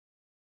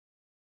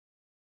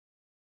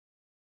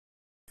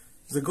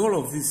The goal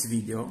of this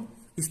video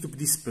is to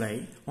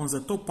display on the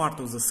top part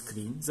of the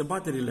screen the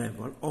battery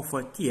level of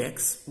a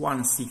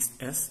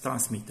TX16S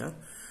transmitter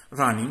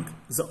running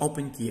the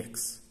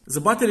OpenTX.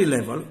 The battery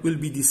level will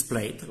be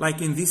displayed,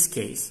 like in this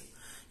case,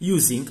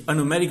 using a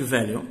numeric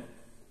value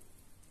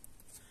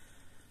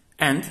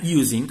and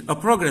using a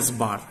progress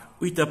bar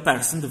with a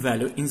percent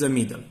value in the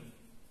middle.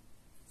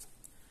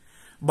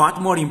 But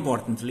more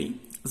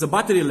importantly, the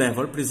battery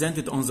level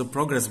presented on the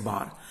progress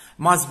bar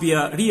must be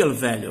a real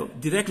value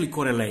directly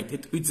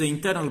correlated with the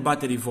internal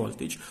battery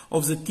voltage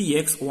of the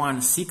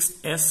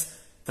TX16S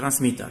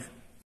transmitter.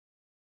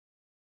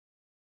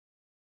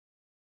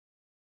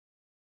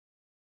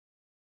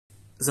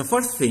 The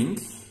first thing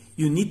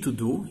you need to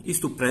do is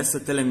to press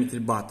the telemetry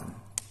button.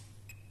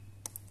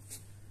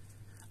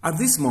 At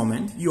this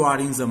moment, you are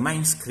in the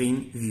main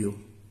screen view.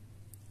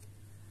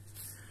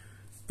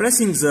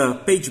 Pressing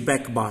the page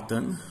back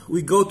button,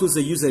 we go to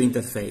the user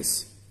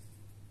interface.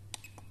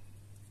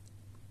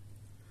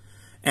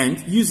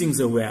 And using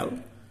the wheel,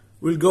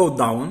 we'll go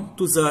down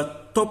to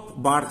the top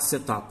bar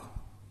setup.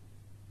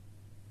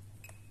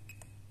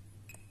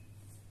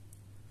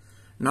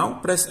 Now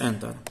press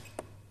enter.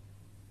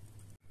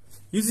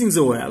 Using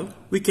the wheel,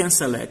 we can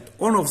select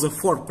one of the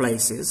 4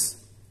 places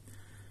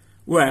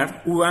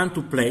where we want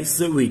to place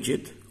the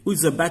widget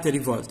with the battery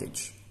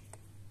voltage.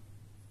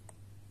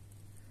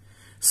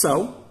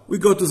 So, we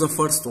go to the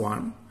first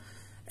one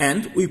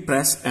and we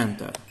press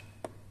enter.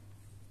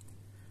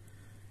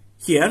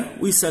 Here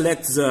we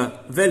select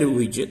the value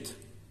widget.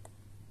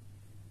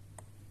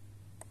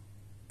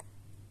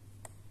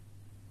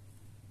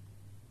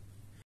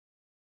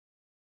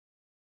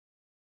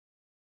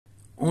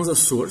 On the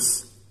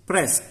source,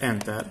 press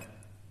enter,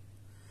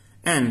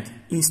 and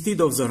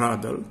instead of the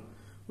radle,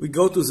 we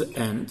go to the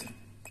end,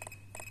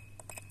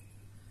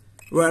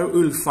 where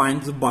we will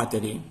find the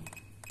battery.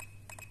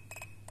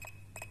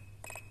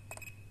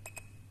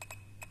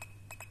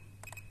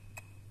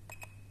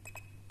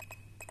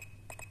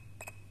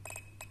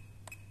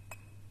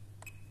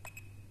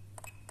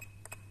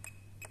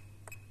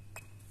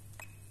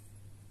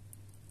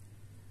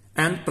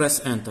 And press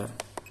enter.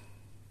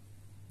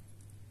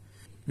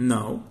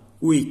 Now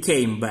we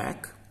came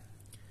back,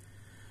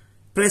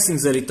 pressing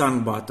the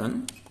return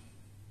button,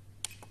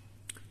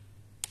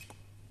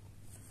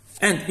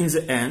 and in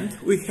the end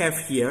we have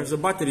here the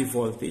battery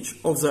voltage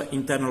of the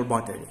internal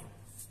battery.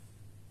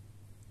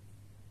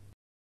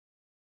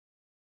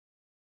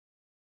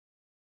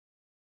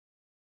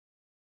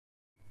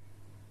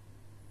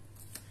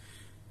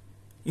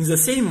 In the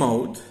same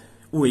mode,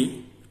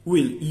 we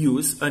will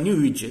use a new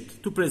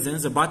widget to present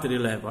the battery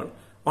level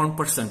on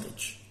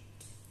percentage.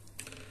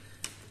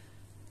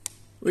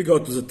 We go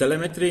to the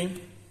telemetry,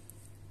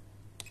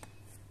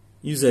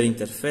 user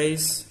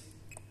interface,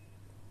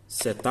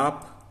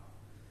 setup,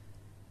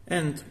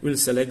 and we'll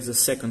select the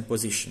second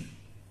position.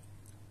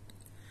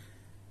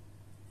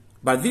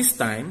 But this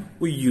time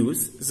we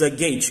use the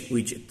gauge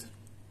widget.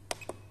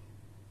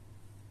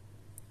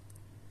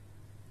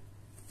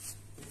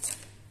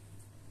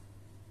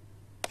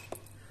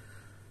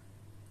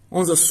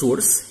 On the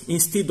source,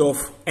 instead of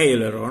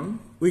aileron,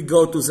 we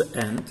go to the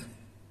end,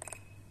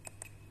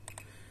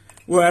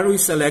 where we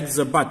select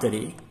the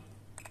battery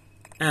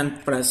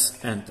and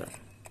press enter.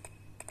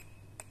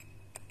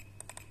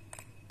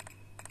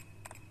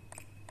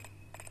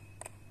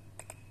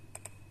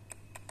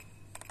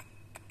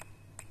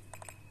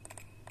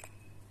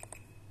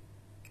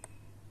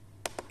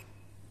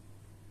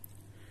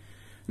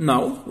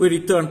 Now we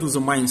return to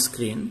the main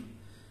screen,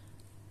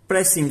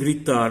 pressing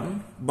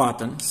return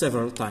button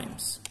several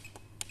times.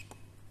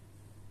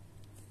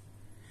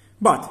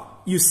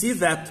 But you see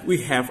that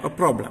we have a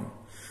problem.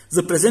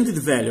 The presented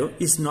value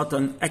is not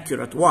an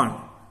accurate one,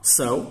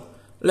 so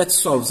let's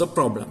solve the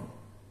problem.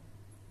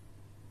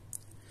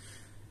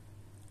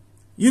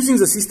 Using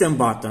the system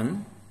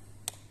button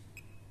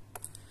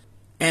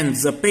and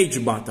the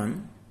page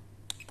button,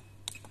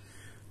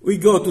 we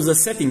go to the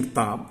setting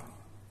tab,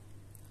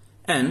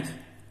 and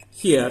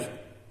here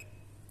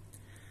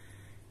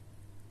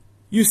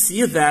you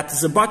see that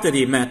the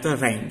battery meter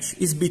range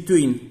is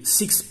between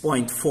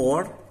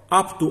 6.4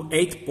 up to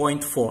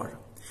 8.4.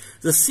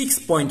 The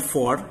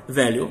 6.4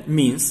 value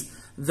means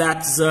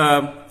that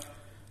the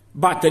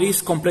battery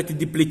is completely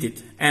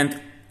depleted, and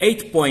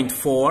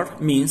 8.4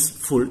 means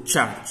full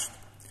charge.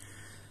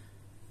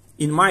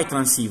 In my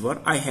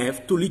transceiver, I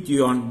have 2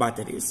 lithium-ion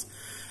batteries,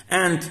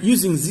 and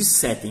using these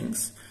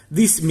settings,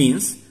 this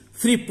means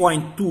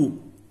 3.2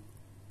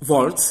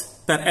 volts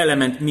per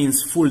element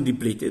means full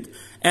depleted,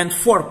 and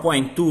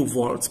 4.2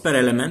 volts per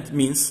element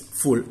means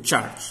full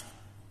charge.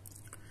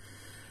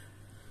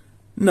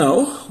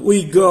 Now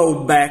we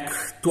go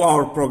back to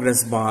our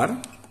progress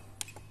bar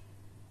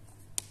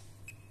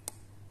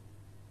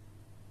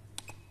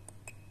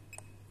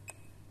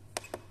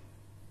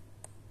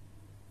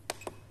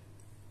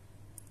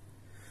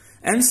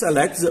and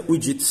select the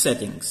widget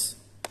settings.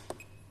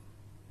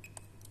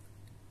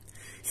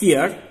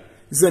 Here,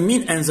 the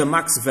min and the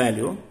max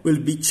value will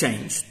be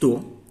changed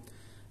to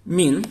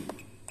min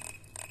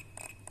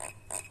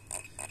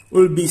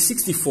will be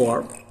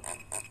 64.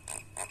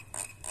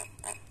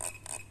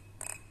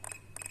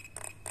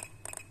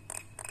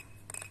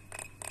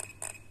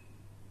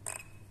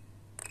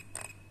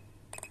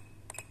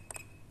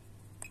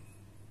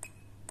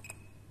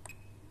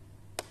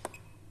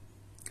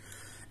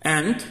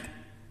 And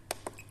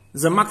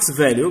the max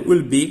value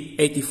will be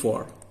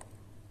 84.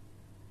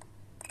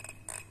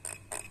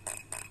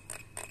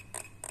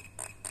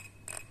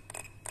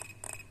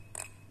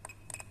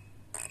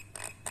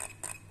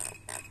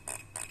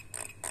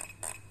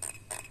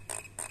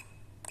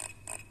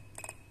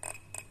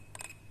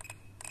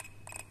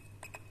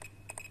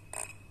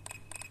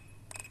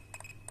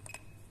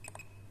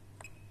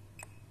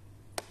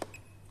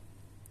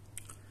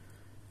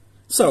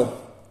 So,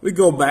 we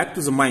go back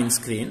to the main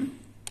screen.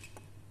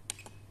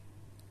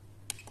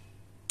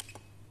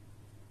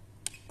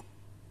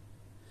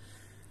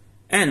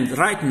 And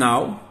right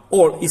now,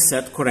 all is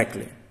set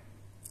correctly.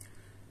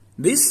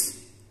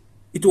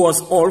 It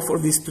was all for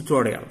this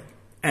tutorial.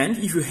 And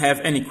if you have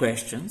any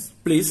questions,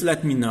 please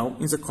let me know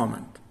in the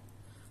comment.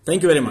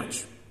 Thank you very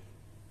much.